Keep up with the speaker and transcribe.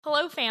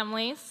Hello,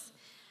 families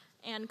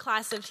and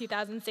class of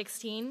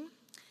 2016.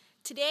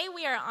 Today,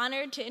 we are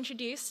honored to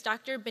introduce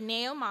Dr.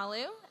 Beneo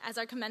Malu as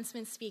our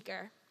commencement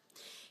speaker.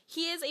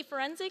 He is a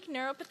forensic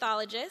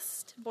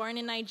neuropathologist born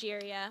in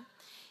Nigeria.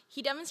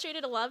 He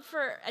demonstrated a love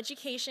for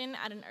education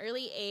at an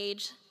early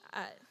age,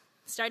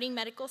 starting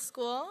medical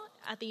school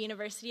at the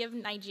University of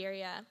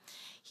Nigeria.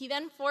 He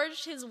then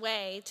forged his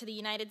way to the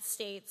United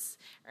States,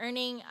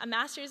 earning a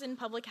master's in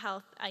public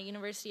health at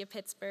University of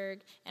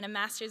Pittsburgh and a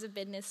master's of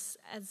business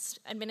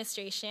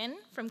administration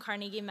from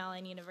Carnegie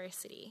Mellon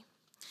University.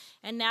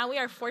 And now we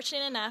are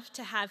fortunate enough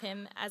to have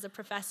him as a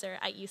professor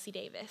at UC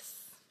Davis.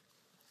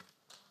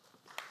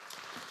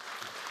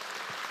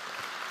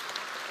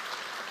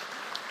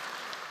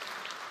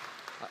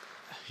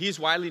 He is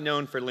widely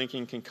known for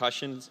linking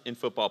concussions in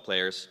football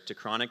players to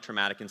chronic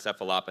traumatic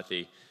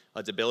encephalopathy,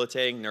 a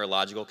debilitating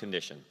neurological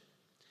condition.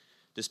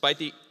 Despite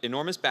the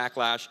enormous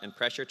backlash and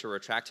pressure to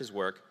retract his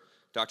work,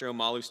 Dr.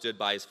 Omalu stood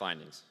by his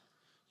findings.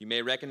 You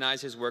may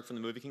recognize his work from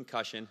the movie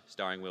Concussion,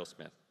 starring Will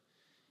Smith.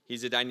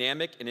 He's a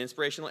dynamic and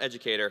inspirational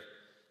educator,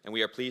 and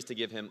we are pleased to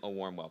give him a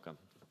warm welcome.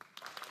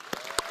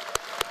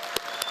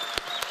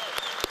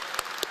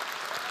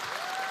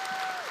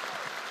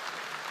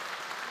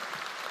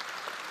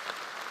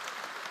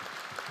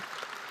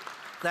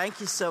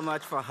 Thank you so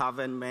much for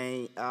having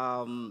me.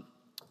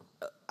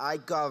 I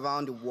go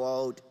around the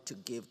world to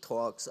give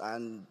talks,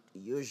 and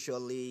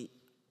usually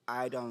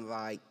I don't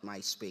write my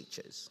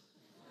speeches.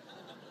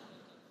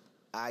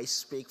 I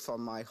speak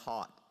from my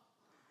heart.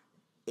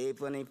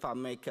 Even if I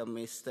make a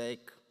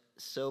mistake,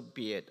 so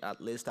be it. At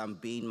least I'm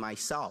being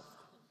myself.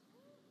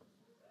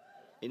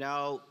 You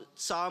know,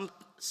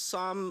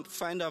 some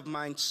friend of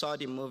mine saw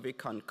the movie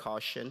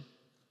Concussion,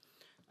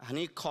 and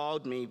he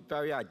called me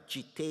very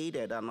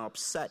agitated and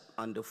upset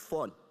on the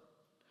phone.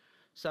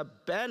 Said,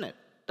 Bennett,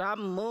 that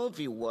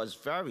movie was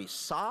very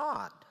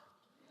sad.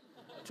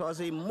 It was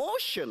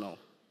emotional.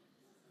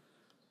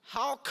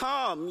 How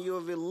come you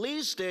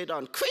released it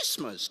on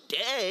Christmas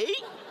Day?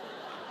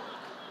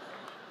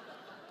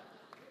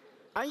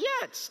 And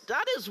yet,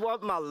 that is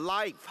what my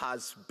life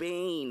has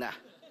been.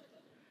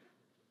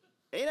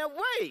 In a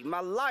way,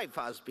 my life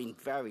has been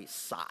very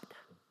sad.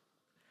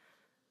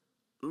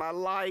 My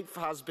life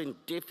has been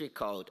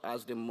difficult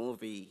as the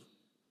movie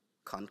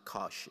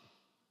Concussion.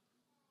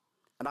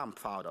 And I'm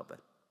proud of it.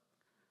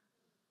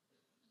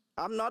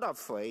 I'm not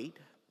afraid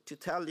to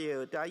tell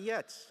you that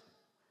yes,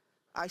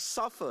 I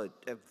suffered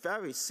a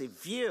very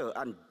severe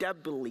and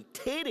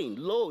debilitating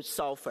low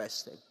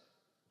self-esteem.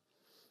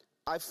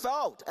 I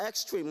felt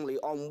extremely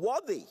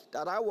unworthy,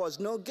 that I was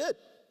no good.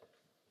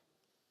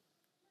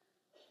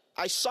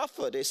 I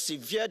suffered a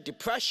severe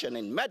depression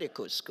in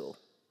medical school.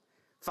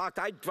 In fact,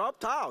 I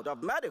dropped out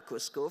of medical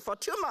school for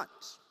 2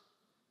 months.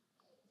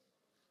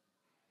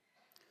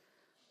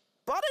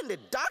 But in the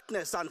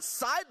darkness and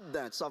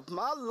sadness of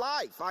my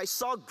life, I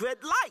saw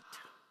great light.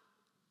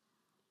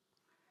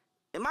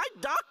 In my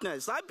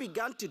darkness, I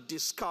began to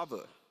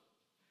discover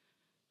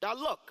that,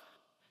 look,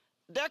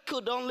 there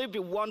could only be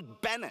one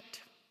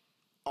Bennett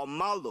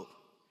Omalu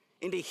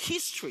in the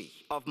history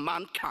of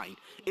mankind,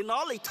 in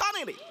all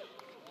eternity.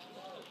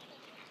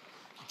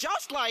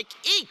 Just like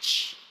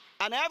each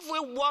and every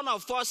one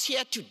of us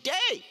here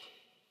today.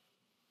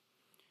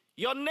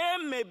 Your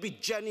name may be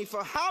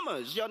Jennifer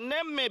Hammers, your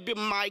name may be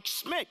Mike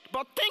Smith,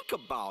 but think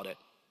about it.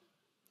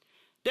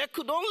 There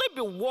could only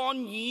be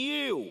one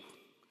you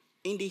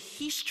in the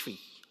history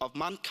of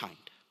mankind,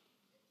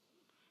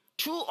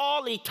 through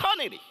all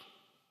eternity.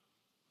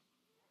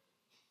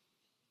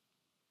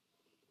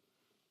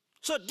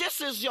 So this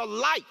is your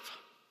life,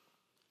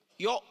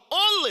 your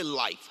only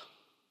life.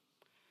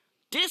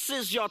 This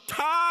is your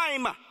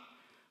time,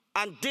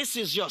 and this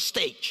is your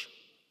stage.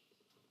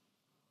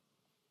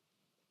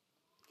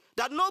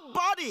 That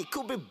nobody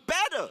could be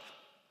better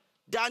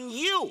than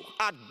you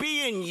at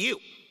being you.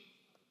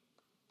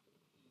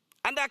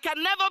 And there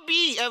can never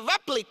be a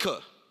replica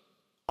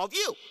of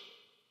you.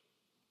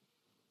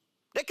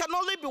 There can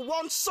only be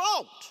one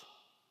salt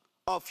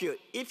of you.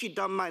 If you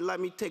don't mind,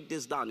 let me take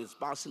this down. It's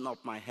bouncing off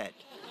my head.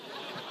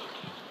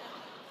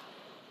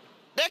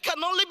 There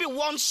can only be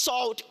one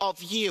salt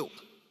of you.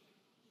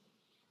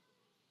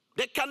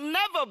 There can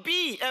never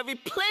be a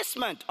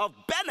replacement of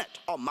Bennett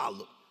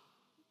Omalu.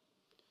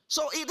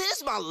 So it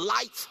is my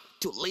life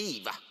to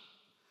live.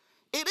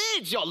 It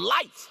is your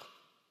life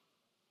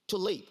to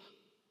live.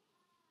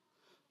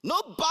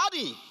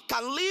 Nobody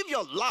can live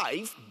your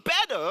life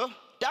better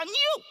than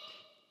you.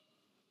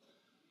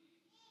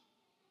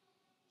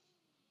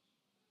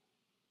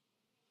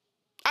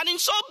 And in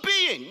so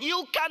being,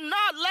 you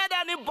cannot let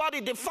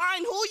anybody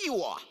define who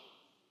you are,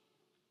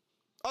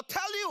 or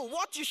tell you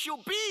what you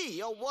should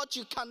be or what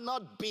you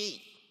cannot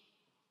be.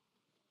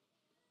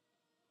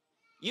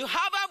 You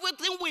have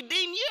everything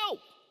within you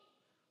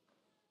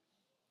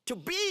to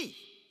be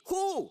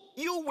who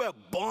you were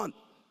born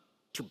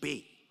to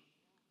be,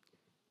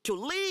 to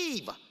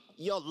live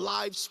your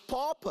life's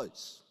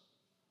purpose.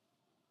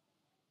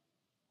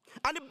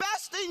 And the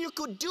best thing you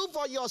could do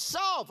for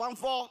yourself and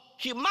for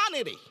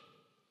humanity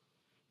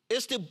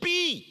is to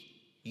be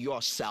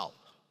yourself.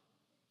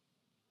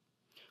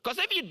 Because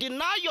if you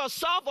deny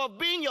yourself of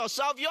being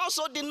yourself, you're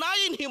also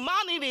denying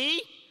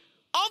humanity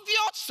of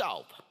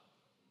yourself.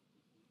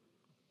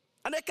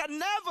 And there can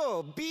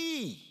never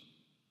be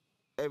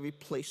a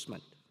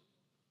replacement.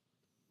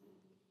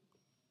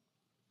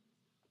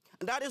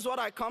 And that is what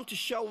I come to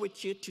share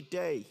with you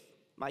today,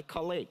 my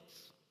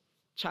colleagues,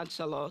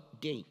 Chancellor,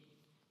 Dean,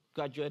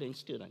 graduating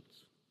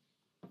students.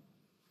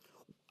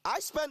 I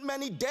spent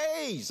many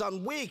days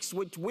and weeks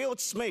with Will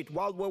Smith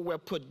while we were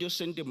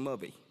producing the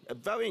movie. A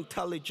very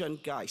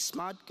intelligent guy,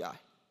 smart guy.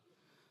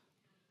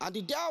 And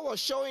the day I was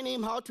showing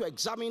him how to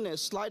examine a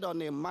slide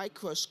on a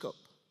microscope,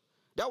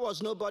 there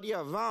was nobody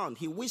around.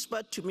 He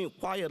whispered to me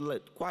quietly,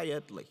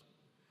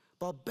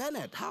 "But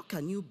Bennett, how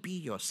can you be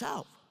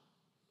yourself?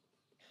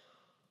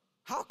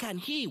 How can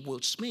he,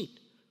 Will Smith,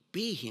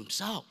 be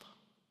himself?"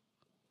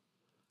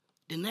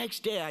 The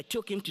next day, I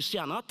took him to see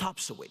an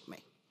autopsy with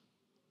me.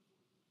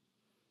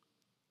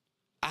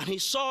 And he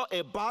saw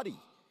a body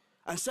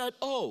and said,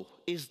 "Oh,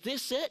 is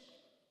this it?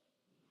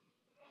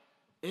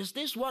 Is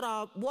this what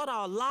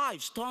our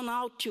lives turn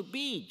out to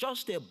be?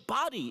 Just a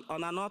body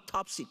on an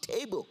autopsy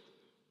table?"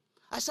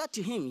 I said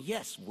to him,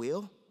 "Yes,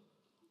 Will.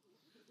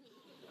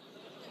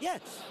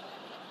 Yes."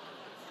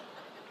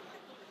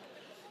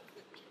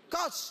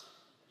 Because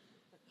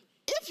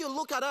if you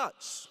look at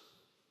us,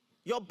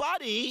 your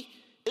body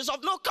is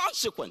of no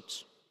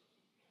consequence.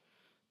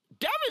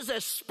 There is a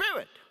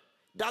spirit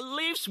that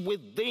lives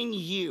within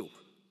you.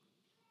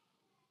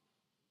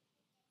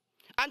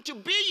 And to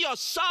be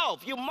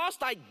yourself, you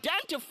must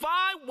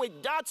identify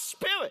with that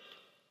spirit.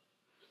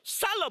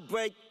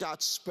 Celebrate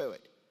that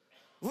spirit.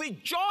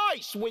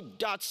 Rejoice with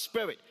that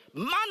spirit.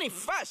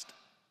 Manifest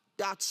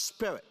that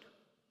spirit.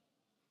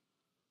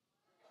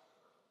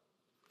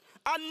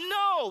 And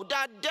know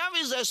that there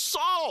is a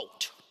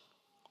salt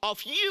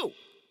of you.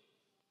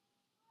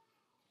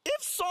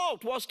 If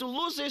salt was to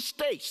lose its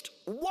taste,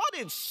 what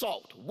is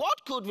salt?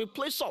 What could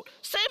replace salt?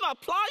 Same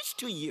applies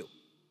to you.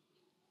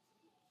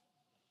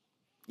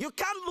 You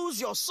can't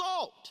lose your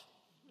salt.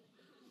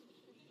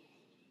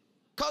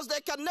 Because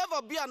there can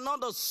never be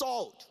another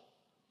salt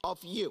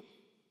of you.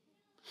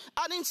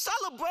 And in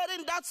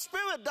celebrating that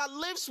spirit that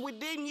lives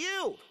within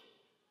you,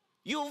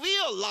 you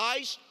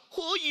realize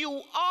who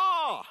you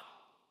are.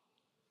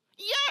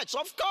 Yes,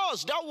 of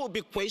course, there will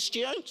be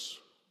questions.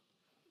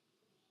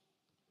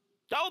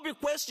 There will be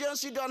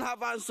questions you don't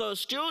have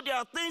answers to. There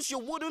are things you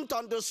wouldn't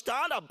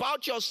understand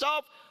about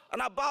yourself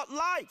and about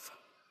life.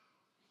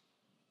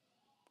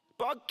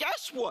 But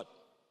guess what?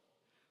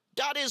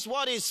 That is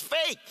what is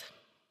faith.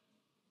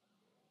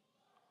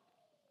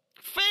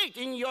 Faith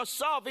in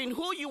yourself, in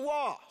who you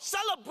are,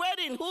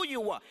 celebrating who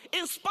you are,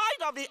 in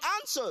spite of the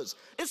answers,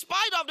 in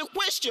spite of the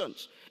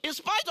questions, in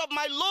spite of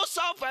my low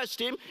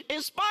self-esteem,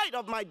 in spite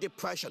of my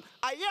depression.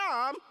 I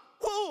am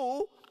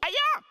who I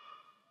am.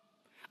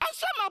 And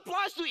same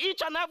applies to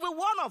each and every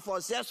one of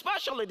us,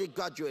 especially the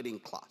graduating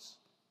class.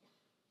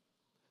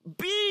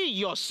 Be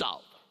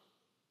yourself.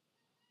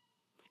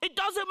 It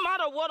doesn't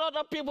matter what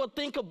other people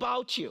think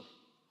about you.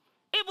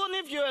 Even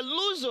if you're a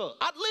loser,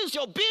 at least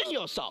you're being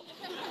yourself.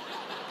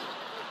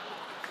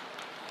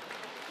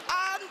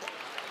 And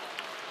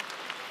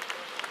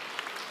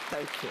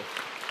thank you.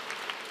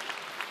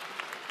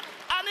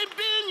 And in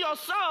being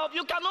yourself,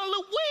 you can only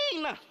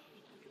win.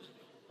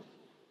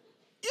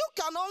 You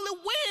can only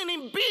win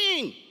in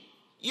being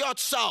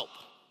yourself.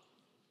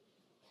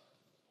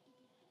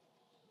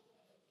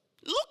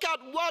 Look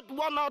at what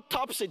one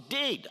autopsy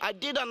did. I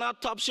did an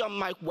autopsy on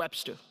Mike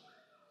Webster.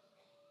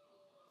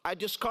 I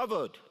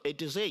discovered a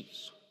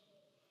disease.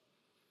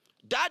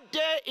 That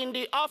day in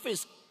the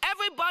office,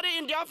 everybody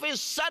in the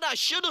office said I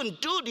shouldn't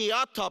do the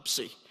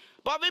autopsy.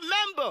 But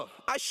remember,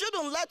 I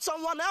shouldn't let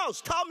someone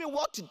else tell me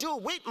what to do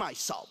with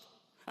myself.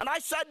 And I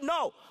said,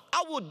 no,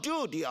 I will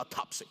do the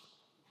autopsy.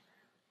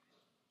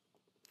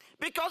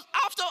 Because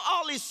after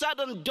all is said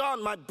and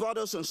done, my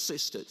brothers and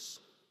sisters,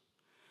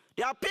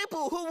 there are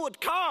people who would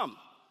come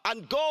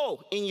and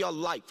go in your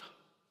life.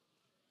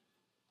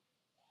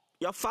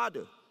 Your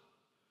father,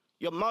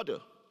 your mother,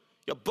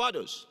 your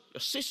brothers,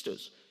 your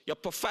sisters, your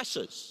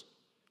professors,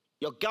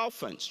 your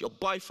girlfriends, your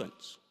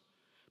boyfriends.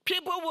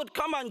 People would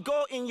come and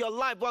go in your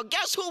life. Well,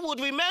 guess who would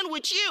remain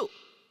with you?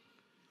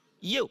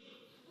 You.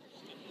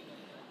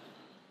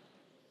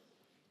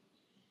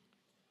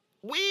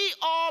 We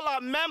all are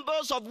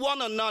members of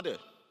one another.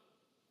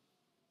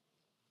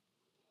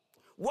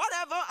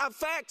 Whatever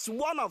affects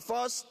one of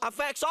us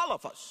affects all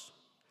of us,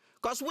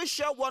 because we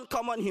share one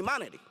common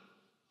humanity.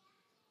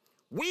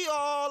 We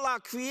all are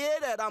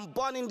created and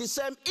born in the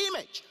same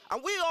image,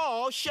 and we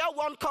all share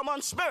one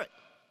common spirit.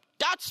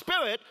 That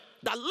spirit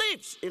that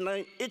lives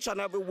in each and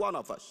every one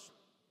of us.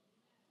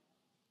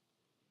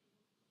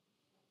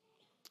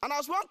 And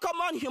as one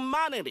common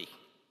humanity,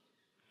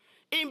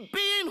 in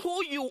being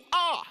who you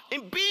are,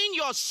 in being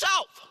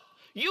yourself,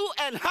 you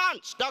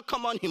enhance that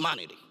common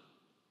humanity.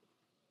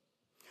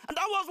 And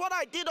that was what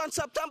I did on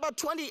September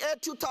 28,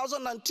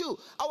 2002.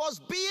 I was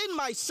being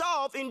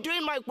myself in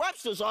doing Mike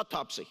Webster's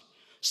autopsy.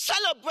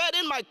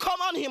 celebrating my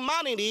common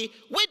humanity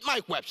with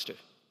Mike Webster.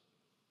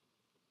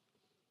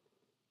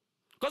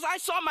 Because I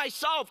saw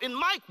myself in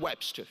Mike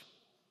Webster.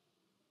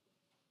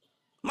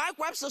 Mike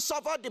Webster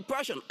suffered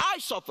depression. I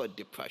suffered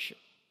depression.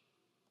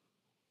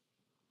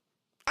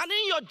 And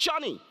in your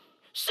journey,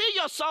 see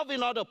yourself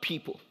in other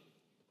people.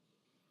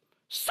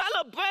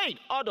 Celebrate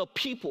other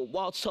people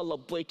while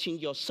celebrating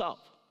yourself.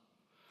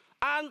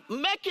 And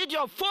make it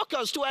your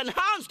focus to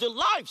enhance the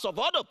lives of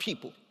other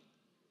people.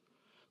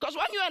 Because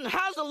when you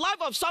enhance the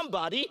life of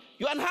somebody,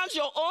 you enhance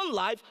your own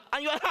life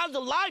and you enhance the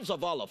lives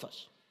of all of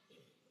us.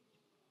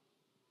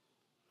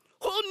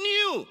 Who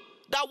knew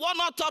that one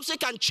autopsy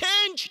can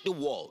change the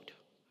world?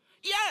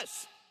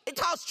 Yes, it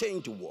has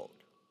changed the world.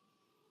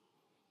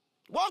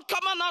 One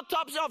common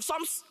autopsy of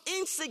some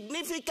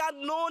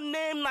insignificant,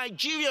 no-name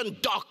Nigerian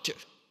doctor.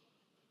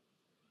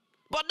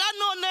 But that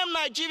no-name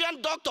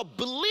Nigerian doctor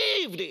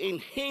believed in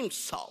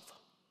himself.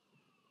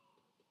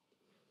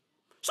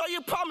 So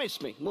you promise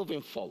me,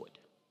 moving forward,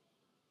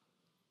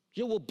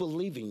 you will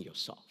believe in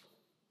yourself.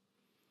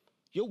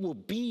 You will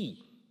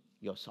be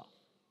yourself.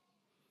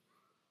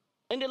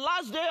 In the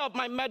last day of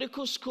my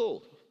medical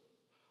school,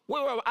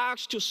 we were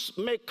asked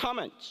to make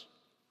comments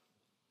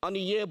on the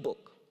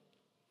yearbook.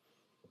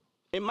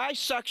 In my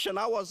section,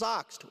 I was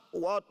asked,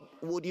 what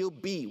would you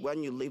be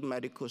when you leave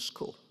medical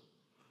school?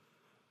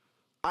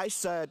 I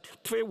said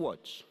 3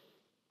 words: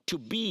 to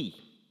be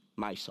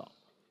myself.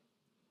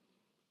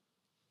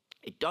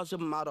 It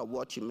doesn't matter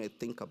what you may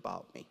think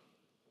about me.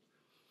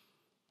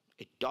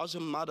 It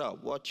doesn't matter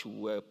what you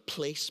will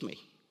place me.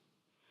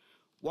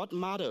 What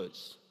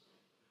matters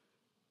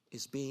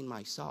is being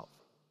myself.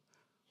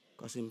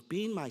 Because in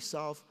being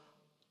myself,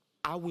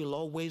 I will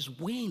always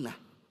win.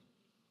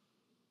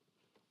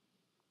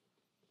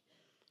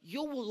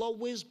 You will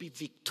always be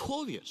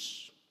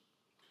victorious.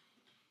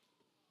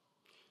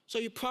 So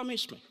you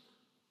promise me,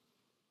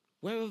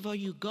 wherever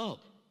you go,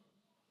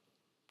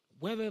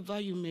 wherever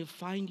you may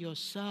find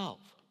yourself,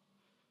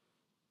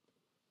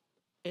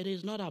 it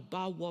is not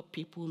about what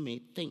people may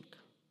think.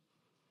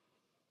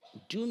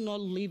 Do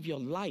not live your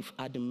life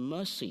at the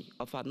mercy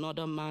of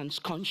another man's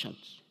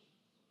conscience.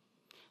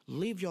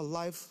 Live your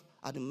life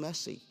at the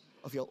mercy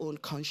of your own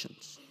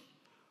conscience.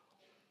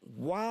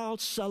 While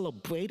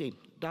celebrating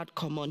that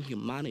common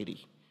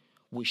humanity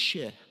we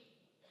share,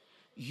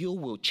 you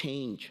will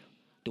change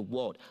the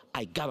world.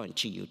 I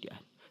guarantee you that.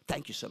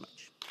 Thank you so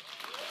much.